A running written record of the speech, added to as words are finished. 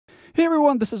Hey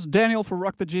everyone, this is Daniel for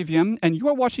Rock the JVM, and you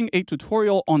are watching a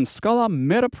tutorial on Scala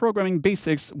metaprogramming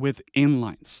basics with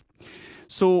inlines.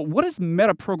 So what is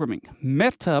metaprogramming?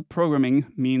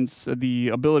 Metaprogramming means the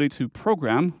ability to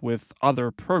program with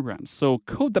other programs. So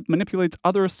code that manipulates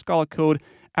other Scala code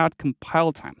at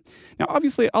compile time. Now,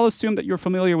 obviously, I'll assume that you're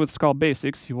familiar with Scala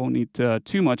basics. You won't need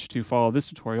too much to follow this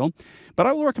tutorial, but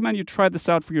I will recommend you try this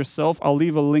out for yourself. I'll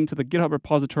leave a link to the GitHub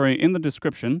repository in the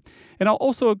description, and I'll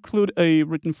also include a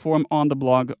written form on the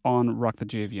blog on Rock the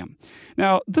JVM.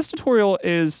 Now, this tutorial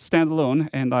is standalone,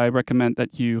 and I recommend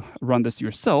that you run this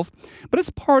yourself, but it's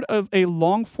part of a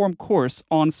long-form course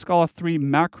on Scala 3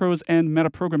 macros and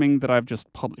metaprogramming that I've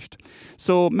just published.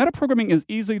 So metaprogramming is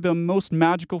easily the most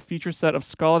magical feature set of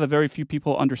Scala that very few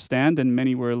people understand, and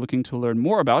many were looking to learn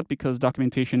more about because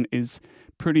documentation is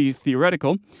pretty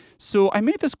theoretical. So I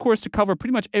made this course to cover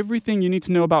pretty much everything you need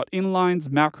to know about inlines,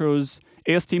 macros,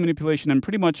 AST manipulation, and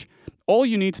pretty much all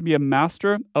you need to be a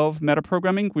master of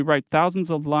metaprogramming. We write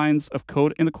thousands of lines of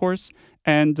code in the course,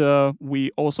 and we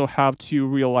also have 2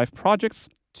 real-life projects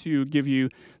to give you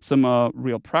some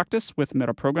real practice with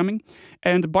metaprogramming.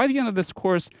 And by the end of this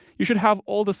course, you should have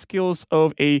all the skills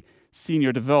of a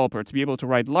senior developer to be able to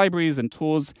write libraries and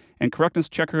tools and correctness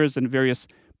checkers and various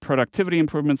productivity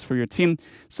improvements for your team.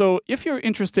 So if you're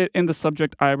interested in the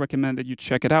subject, I recommend that you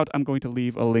check it out. I'm going to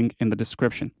leave a link in the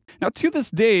description. Now, to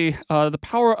this day, the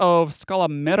power of Scala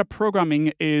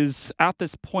metaprogramming is at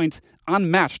this point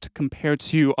unmatched compared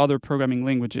to other programming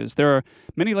languages. There are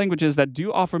many languages that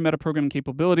do offer metaprogramming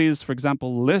capabilities, for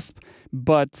example, Lisp,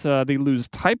 but they lose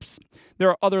types. There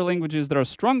are other languages that are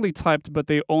strongly typed, but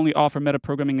they only offer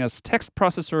metaprogramming as text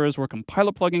processors or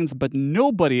compiler plugins, but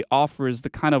nobody offers the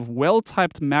kind of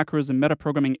well-typed macros and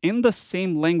metaprogramming in the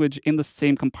same language, in the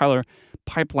same compiler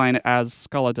pipeline as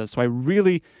Scala does. So I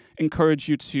really encourage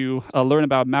you to learn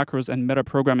about macros and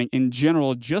metaprogramming in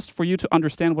general, just for you to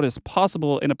understand what is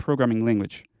possible in a programming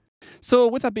language. So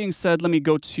with that being said, let me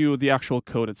go to the actual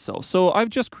code itself. So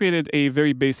I've just created a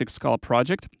very basic Scala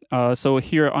project. So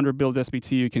here under build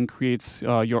SBT, you can create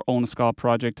your own Scala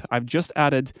project. I've just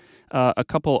added a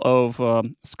couple of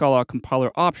Scala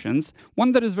compiler options.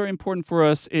 One that is very important for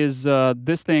us is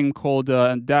this thing called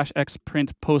 -x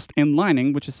print post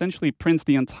inlining, which essentially prints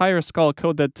the entire Scala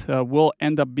code that will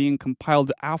end up being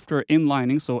compiled after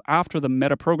inlining, so after the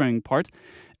metaprogramming part.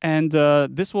 And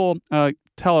this will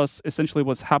tell us essentially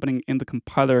what's happening in the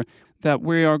compiler that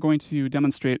we are going to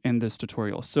demonstrate in this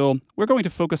tutorial. So we're going to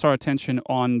focus our attention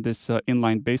on this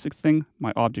inline basic thing.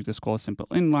 My object is called simple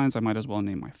inlines. I might as well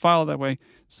name my file that way.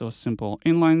 So simple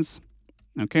inlines.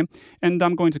 Okay. And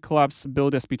I'm going to collapse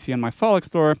build SBT and my file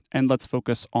explorer, and let's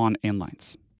focus on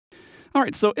inlines. All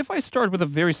right. So if I start with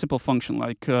a very simple function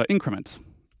like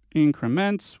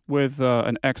increment with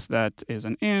an x that is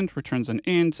an int, returns an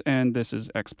int, and this is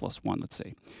x plus 1, let's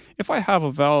say. If I have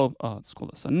a val, let's call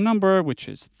this a number, which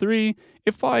is 3.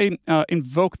 If I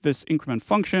invoke this increment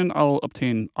function, I'll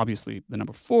obtain, obviously, the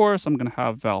number 4. So I'm going to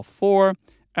have val 4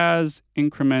 as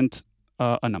increment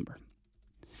a number.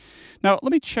 Now,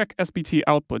 let me check SBT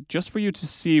output just for you to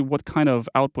see what kind of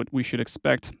output we should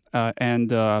expect and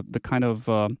the kind of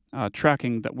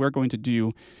tracking that we're going to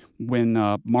do when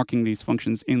marking these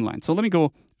functions inline. So let me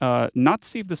go not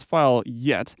save this file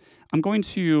yet. I'm going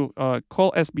to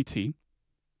call SBT.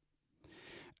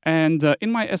 And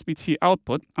in my SBT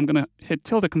output, I'm going to hit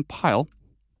tilde compile.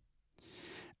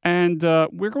 And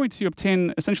we're going to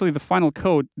obtain essentially the final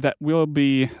code that will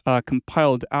be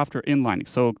compiled after inlining.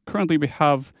 So currently we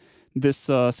have this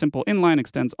simple inline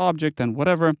extends object and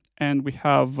whatever, and we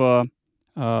have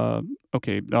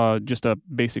just a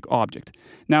basic object.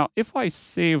 Now, if I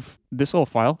save this little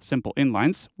file, simple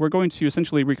inlines, we're going to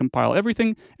essentially recompile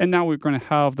everything, and now we're going to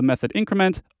have the method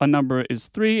increment, a number is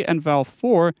 3, and val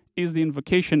 4 is the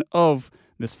invocation of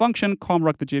this function,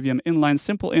 rock the JVM inline,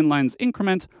 simple inlines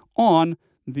increment on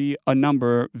the a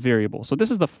number variable. So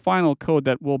this is the final code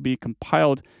that will be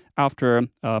compiled after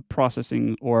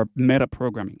processing or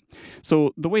metaprogramming.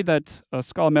 So the way that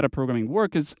Scala metaprogramming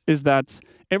works is that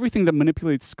everything that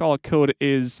manipulates Scala code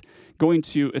is going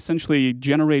to essentially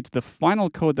generate the final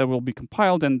code that will be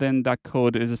compiled, and then that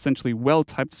code is essentially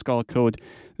well-typed Scala code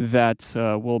that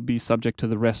will be subject to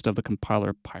the rest of the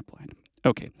compiler pipeline.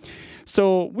 Okay,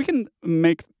 so we can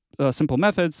make simple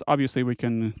methods. Obviously, we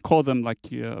can call them like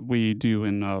we do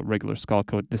in regular Scala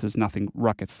code. This is nothing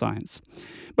rocket science.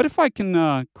 But if I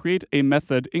can create a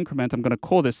method increment, I'm going to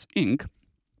call this inc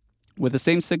with the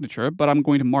same signature, but I'm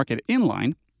going to mark it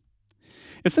inline.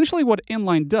 Essentially, what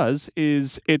inline does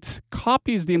is it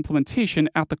copies the implementation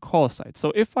at the call site.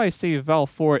 So if I say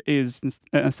val4 is,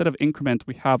 instead of increment,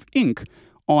 we have inc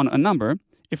on a number.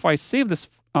 If I save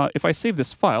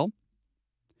this file,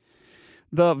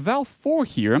 The val4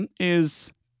 here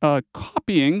is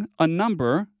copying a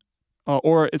number,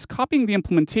 or it's copying the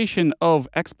implementation of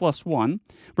x plus 1,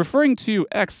 referring to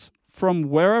x from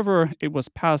wherever it was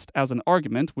passed as an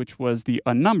argument, which was the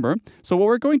a number. So what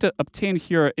we're going to obtain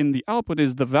here in the output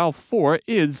is the val4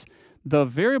 is the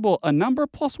variable a number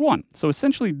plus 1. So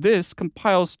essentially this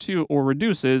compiles to or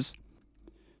reduces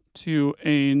to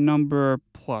a number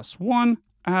plus 1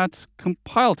 at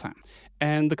compile time.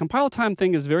 And the compile time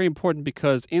thing is very important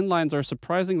because inlines are a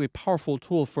surprisingly powerful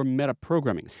tool for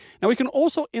metaprogramming. Now we can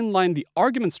also inline the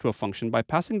arguments to a function by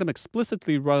passing them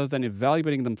explicitly rather than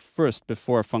evaluating them first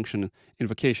before a function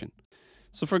invocation.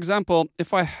 So for example,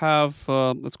 if I have,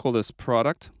 let's call this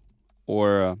product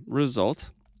or result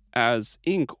as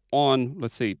inc on,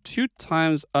 let's say, 2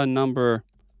 times a number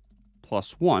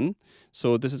plus 1.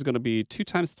 So this is going to be 2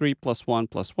 times 3 plus 1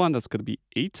 plus 1. That's going to be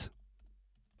 8.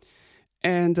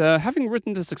 And having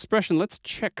written this expression, let's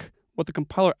check what the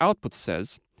compiler output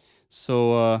says.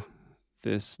 So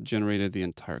this generated the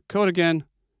entire code again.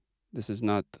 This is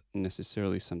not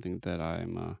necessarily something that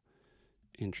I'm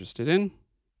interested in.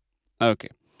 Okay,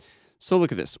 so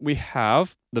look at this. We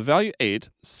have the value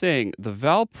 8 saying the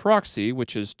val proxy,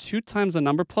 which is 2 times a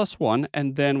number plus 1,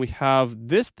 and then we have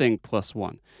this thing plus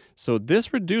 1. So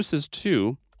this reduces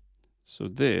to,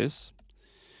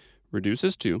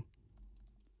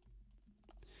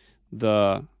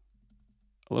 a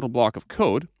little block of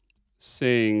code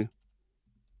saying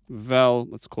val,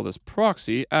 let's call this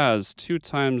proxy, as 2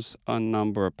 times a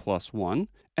number plus 1.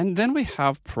 And then we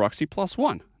have proxy plus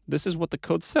 1. This is what the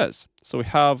code says. So we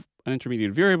have an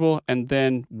intermediate variable, and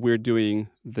then we're doing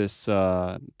this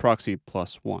proxy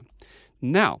plus 1.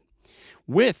 Now,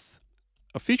 with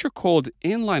a feature called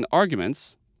inline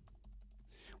arguments,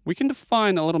 we can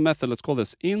define a little method. Let's call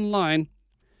this inline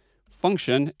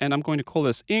function, and I'm going to call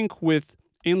this inc with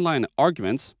inline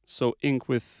arguments. So inc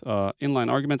with inline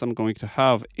arguments, I'm going to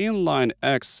have inline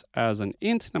x as an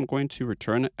int, and I'm going to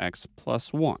return x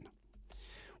plus 1.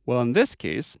 Well, in this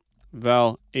case,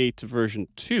 val 8 version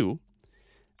 2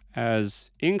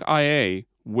 as inc ia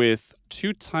with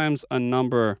 2 times a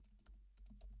number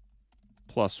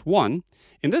plus 1.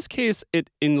 In this case, it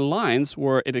inlines,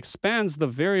 where it expands the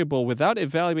variable without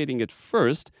evaluating it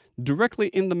first directly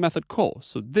in the method call.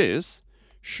 So this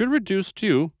should reduce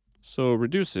to,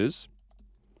 reduces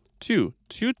to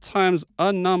 2 times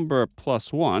a number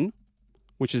plus 1,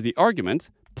 which is the argument,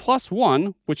 plus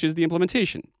 1, which is the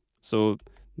implementation. So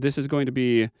this is going to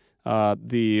be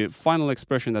the final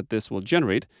expression that this will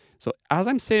generate. So as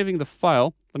I'm saving the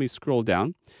file, let me scroll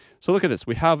down. So look at this.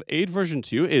 We have 8 version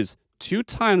 2 is 2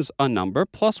 times a number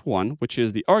plus 1, which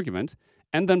is the argument,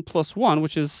 and then plus 1,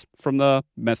 which is from the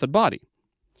method body.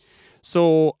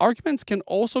 So arguments can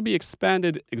also be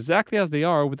expanded exactly as they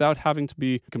are without having to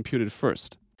be computed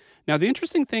first. Now, the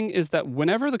interesting thing is that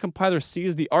whenever the compiler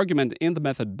sees the argument in the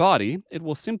method body, it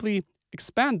will simply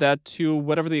expand that to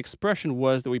whatever the expression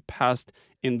was that we passed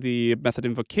in the method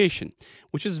invocation,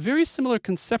 which is very similar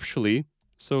conceptually.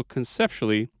 So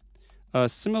conceptually,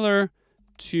 similar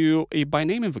to a by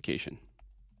name invocation.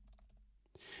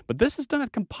 But this is done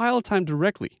at compile time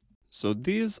directly. So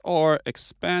these are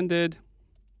expanded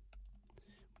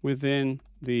within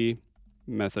the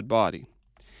method body.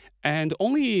 And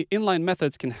only inline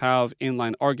methods can have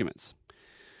inline arguments.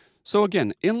 So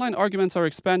again, inline arguments are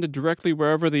expanded directly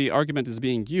wherever the argument is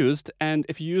being used, and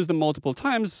if you use them multiple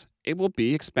times, it will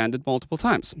be expanded multiple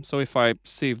times. So if I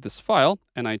save this file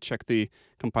and I check the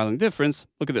compiling difference,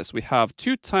 look at this. We have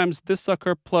 2 times this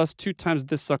sucker plus 2 times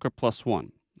this sucker plus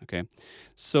 1. Okay,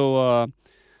 so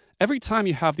every time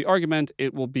you have the argument,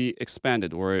 it will be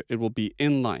expanded, or it will be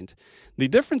inlined. The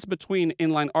difference between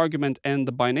inline argument and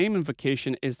the by name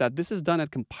invocation is that this is done at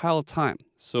compile time.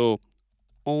 So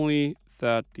only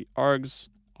that the args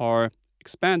are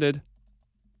expanded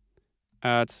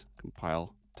at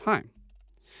compile time.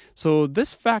 So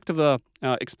this fact of the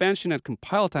expansion at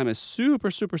compile time is super,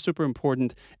 super, super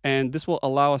important, and this will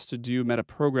allow us to do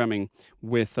metaprogramming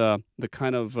with the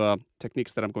kind of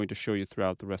techniques that I'm going to show you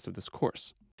throughout the rest of this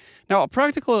course. Now, a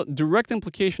practical direct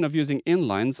implication of using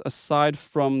inlines, aside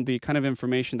from the kind of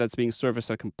information that's being serviced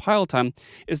at compile time,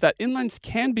 is that inlines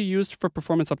can be used for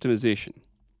performance optimization.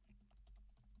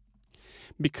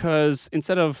 Because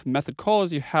instead of method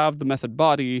calls, you have the method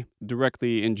body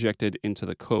directly injected into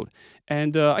the code.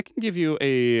 And I can give you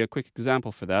a quick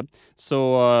example for that.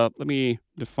 So let me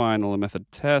define a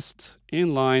method test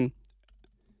inline.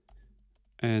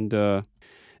 And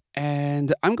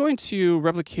I'm going to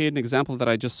replicate an example that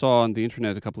I just saw on the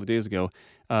internet a couple of days ago,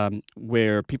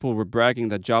 where people were bragging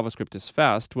that JavaScript is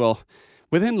fast. Well,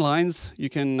 With Inlines, you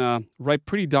can write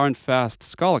pretty darn fast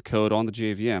Scala code on the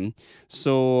JVM.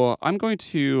 So I'm going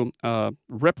to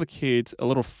replicate a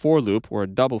little for loop or a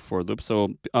double for loop.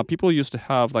 So people used to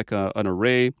have like an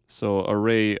array, so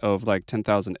array of like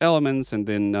 10,000 elements, and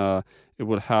then it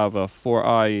would have a for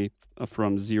I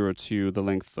from 0 to the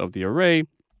length of the array.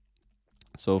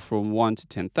 So from 1 to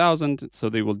 10,000. So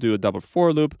they will do a double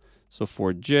for loop. So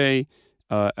for j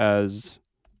as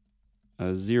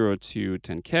 0 to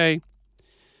 10k.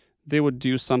 They would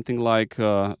do something like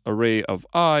array of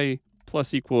I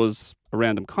plus equals a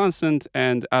random constant,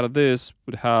 and out of this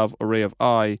would have array of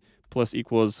I plus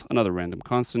equals another random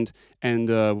constant, and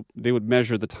they would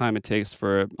measure the time it takes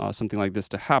for something like this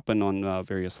to happen on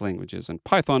various languages. And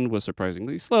Python was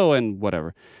surprisingly slow and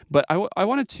whatever. But I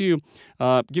wanted to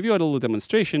give you a little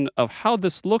demonstration of how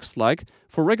this looks like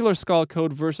for regular Scala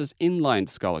code versus inline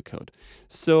Scala code.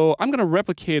 So I'm going to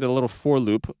replicate a little for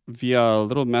loop via a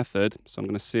little method. So I'm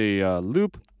going to say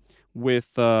loop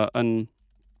with so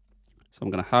I'm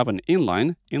going to have an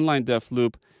inline def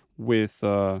loop with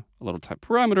a little type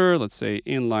parameter. Let's say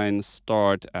inline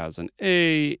start as an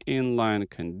A, inline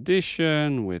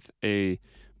condition with a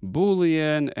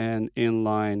Boolean, and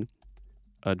inline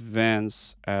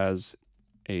advance as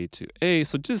A to A.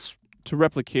 So just to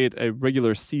replicate a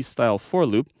regular C-style for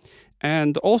loop,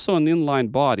 and also an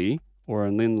inline body or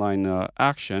an inline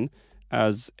action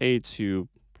as A to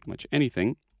pretty much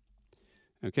anything.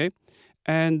 Okay.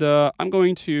 And I'm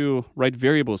going to write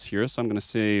variables here. So I'm going to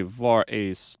say var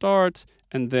a start,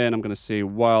 and then I'm going to say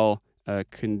while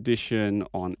condition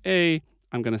on A,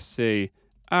 I'm going to say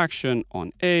action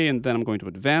on A, and then I'm going to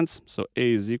advance. So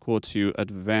A is equal to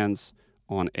advance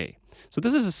on A. So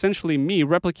this is essentially me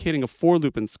replicating a for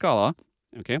loop in Scala.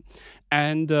 Okay.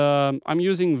 And I'm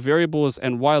using variables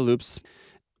and while loops.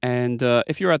 And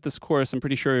if you're at this course, I'm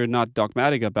pretty sure you're not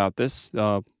dogmatic about this.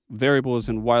 Variables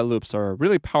and while loops are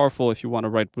really powerful if you want to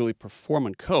write really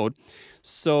performant code.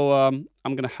 So I'm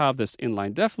going to have this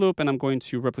inline def loop, and I'm going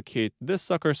to replicate this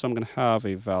sucker. So I'm going to have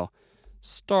a val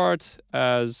start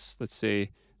as, let's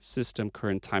say, system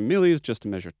current time millis, just to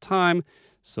measure time.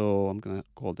 So I'm going to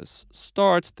call this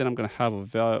start. Then I'm going to have a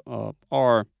val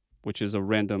r, which is a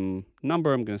random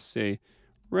number. I'm going to say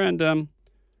random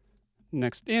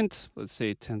next int, let's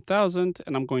say 10,000,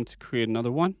 and I'm going to create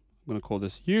another one. I'm going to call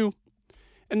this u.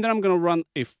 And then I'm going to run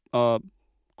a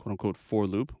quote-unquote for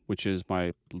loop, which is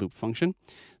my loop function.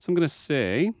 So I'm going to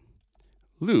say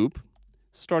loop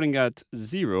starting at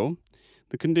 0.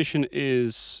 The condition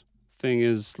is thing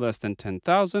is less than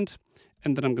 10,000.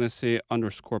 And then I'm going to say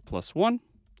underscore plus 1.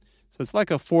 So it's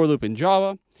like a for loop in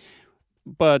Java,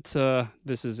 but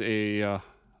this is a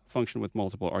function with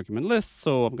multiple argument lists.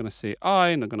 So I'm going to say I,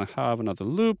 and I'm going to have another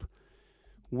loop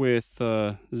with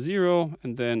 0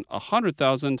 and then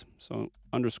 100,000. So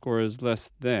underscore is less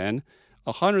than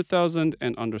 100,000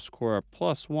 and underscore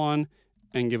plus 1,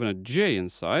 and given a j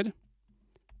inside.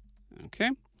 Okay.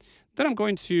 Then I'm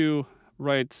going to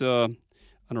write an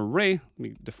array. Let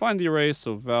me define the array.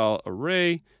 So val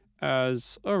array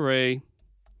as array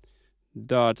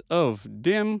dot of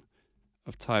dim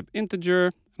of type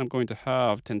integer. I'm going to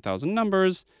have 10,000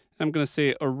 numbers. I'm going to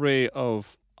say array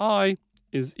of I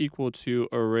is equal to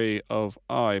array of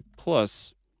I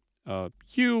plus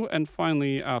u. And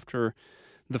finally, after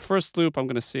the first loop, I'm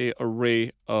going to say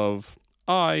array of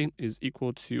I is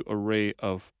equal to array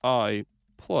of I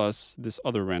plus this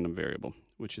other random variable,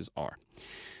 which is r.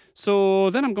 So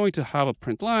then I'm going to have a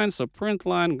print line. So print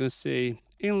line, I'm going to say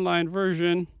inline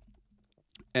version,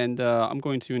 and I'm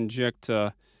going to inject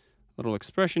a little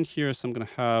expression here. So I'm going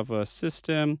to have a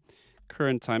system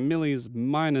current time millis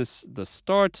minus the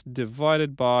start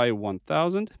divided by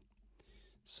 1,000.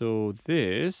 So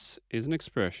this is an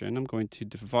expression. I'm going to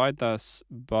divide this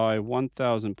by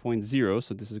 1,000.0.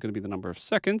 So this is going to be the number of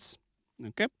seconds.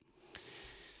 Okay.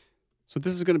 So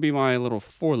this is going to be my little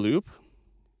for loop.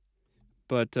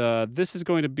 But this is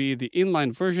going to be the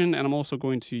inline version, and I'm also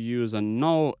going to use a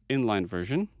no inline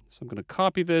version. So I'm going to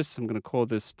copy this. I'm going to call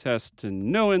this test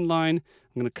no inline.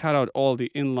 I'm going to cut out all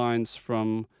the inlines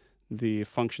from the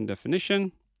function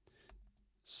definition.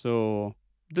 So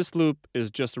this loop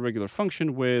is just a regular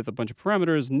function with a bunch of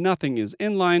parameters. Nothing is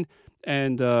inline.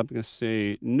 And I'm going to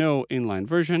say no inline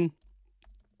version.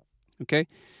 Okay.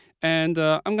 And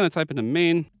I'm going to type in a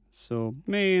main. So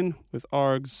main with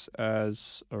args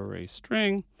as array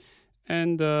string.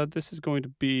 And this is going to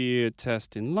be a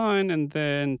test inline and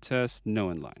then test no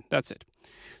inline. That's it.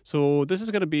 So this is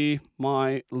going to be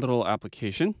my little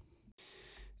application.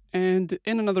 And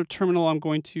in another terminal, I'm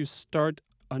going to start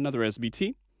another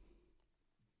SBT.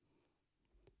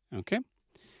 Okay.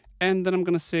 And then I'm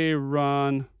going to say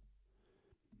run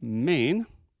main,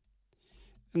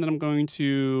 and then I'm going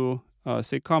to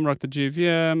say rock the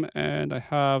JVM, and I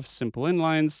have simple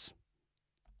inlines.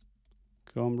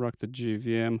 Rock the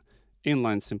JVM,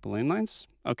 inline simple inlines.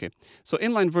 Okay, so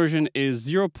inline version is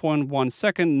 0.1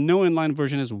 second. No inline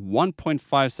version is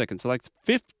 1.5 seconds. So like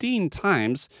 15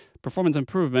 times performance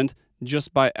improvement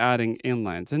just by adding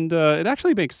inlines. And it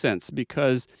actually makes sense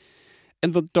because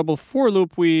in the double for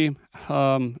loop, we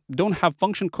don't have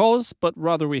function calls, but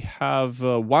rather we have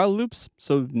while loops.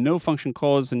 So no function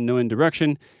calls and no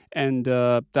indirection. And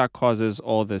that causes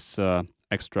all this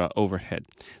extra overhead.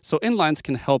 So inlines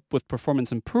can help with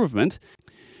performance improvement.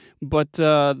 But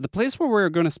the place where we're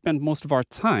going to spend most of our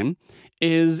time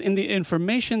is in the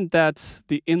information that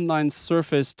the inlines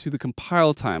surface to the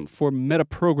compile time for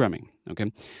metaprogramming.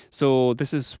 Okay, so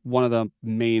this is one of the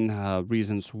main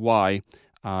reasons why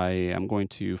I am going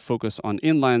to focus on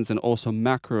inlines and also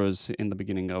macros in the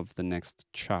beginning of the next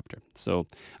chapter. So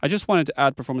I just wanted to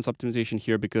add performance optimization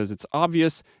here because it's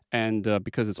obvious and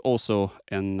because it's also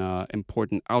an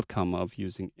important outcome of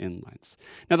using inlines.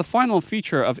 Now, the final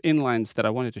feature of inlines that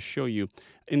I wanted to show you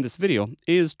in this video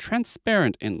is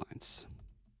transparent inlines.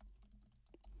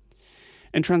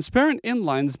 And transparent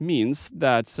inlines means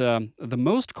that the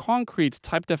most concrete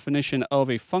type definition of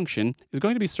a function is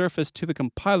going to be surfaced to the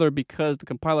compiler because the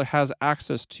compiler has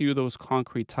access to those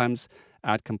concrete times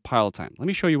at compile time. Let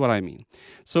me show you what I mean.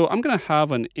 So I'm going to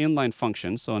have an inline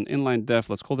function. So an inline def,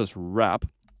 let's call this wrap,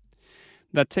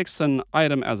 that takes an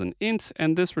item as an int,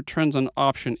 and this returns an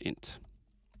option int.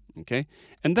 Okay,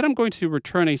 and then I'm going to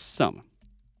return a sum.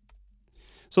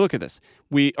 So look at this.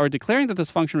 We are declaring that this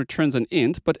function returns an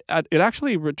int, but it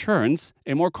actually returns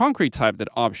a more concrete type than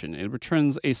option. It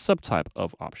returns a subtype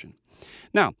of option.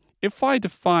 Now, if I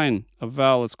define a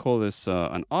val, let's call this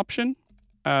an option,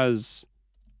 as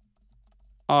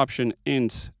option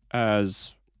int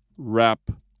as wrap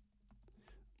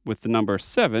with the number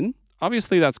 7,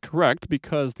 obviously that's correct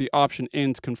because the option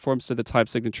int conforms to the type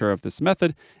signature of this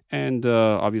method, and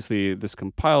obviously this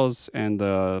compiles and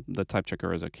the type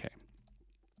checker is okay.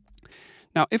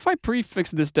 Now, if I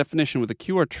prefix this definition with the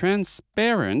keyword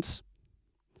transparent,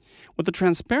 what the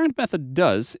transparent method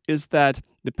does is that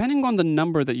depending on the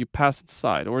number that you pass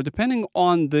inside, or depending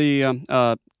on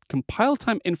the compile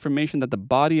time information that the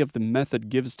body of the method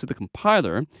gives to the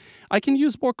compiler, I can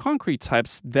use more concrete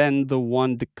types than the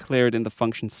one declared in the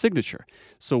function signature.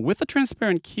 So with the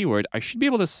transparent keyword, I should be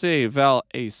able to say val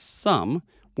a sum,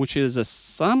 which is a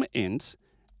sum int,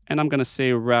 and I'm going to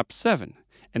say wrap 7.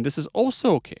 And this is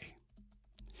also okay.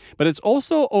 But it's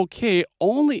also okay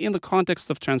only in the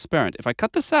context of transparent. If I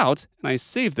cut this out and I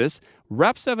save this,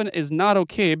 wrap 7 is not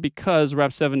okay because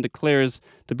wrap 7 declares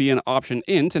to be an option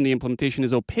int and the implementation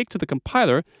is opaque to the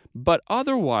compiler. But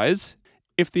otherwise,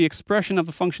 if the expression of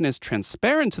the function is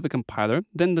transparent to the compiler,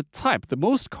 then the type, the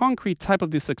most concrete type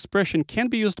of this expression, can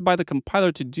be used by the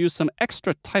compiler to do some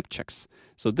extra type checks.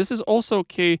 So this is also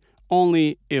okay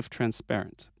only if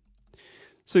transparent.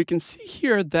 So you can see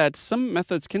here that some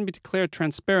methods can be declared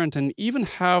transparent and even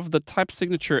have the type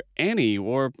signature any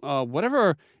or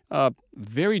whatever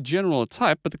very general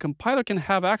type, but the compiler can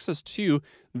have access to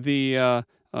the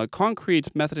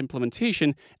concrete method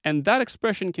implementation, and that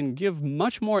expression can give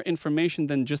much more information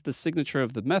than just the signature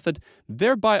of the method,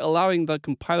 thereby allowing the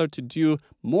compiler to do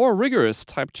more rigorous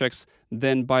type checks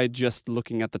than by just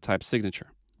looking at the type signature.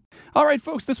 All right,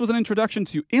 folks, this was an introduction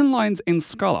to inlines in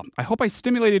Scala. I hope I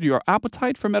stimulated your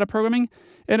appetite for metaprogramming.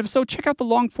 And if so, check out the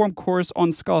long-form course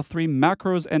on Scala 3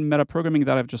 macros and metaprogramming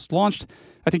that I've just launched.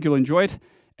 I think you'll enjoy it.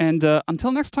 And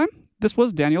until next time, this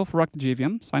was Daniel for Rock the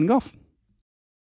JVM, signing off.